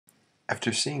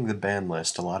After seeing the ban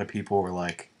list, a lot of people were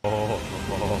like,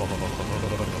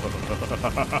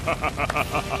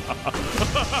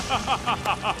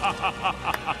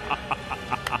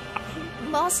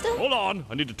 Master? Hold on,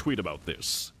 I need to tweet about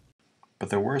this. but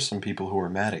there were some people who were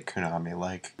mad at Konami,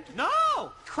 like,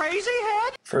 No! Crazy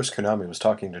head? first Konami was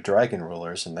talking to Dragon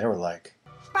Rulers, and they were like,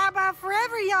 Bye-bye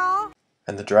forever, y'all!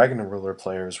 and the Dragon Ruler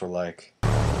players were like,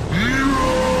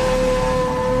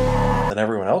 then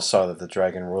everyone else saw that the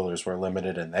Dragon Rulers were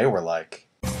limited, and they were like,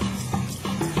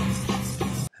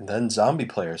 and then zombie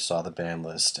players saw the ban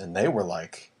list, and they were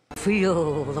like,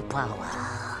 Feel the power.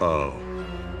 Oh,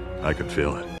 I could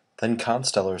feel it. then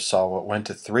Constellars saw what went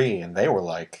to 3, and they were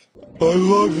like, I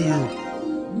love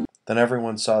you. then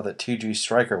everyone saw that TG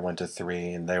Striker went to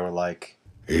 3, and they were like,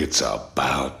 It's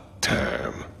about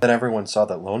time. then everyone saw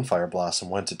that Lone Fire Blossom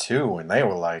went to 2, and they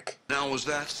were like, Now, was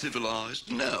that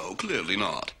civilized? No, clearly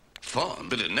not. Fun,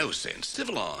 but in no sense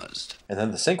civilized. and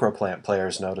then the Synchro Plant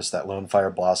players noticed that Lone Fire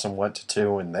Blossom went to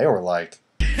 2, and they were like,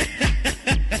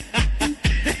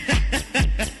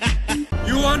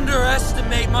 You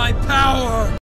underestimate my power!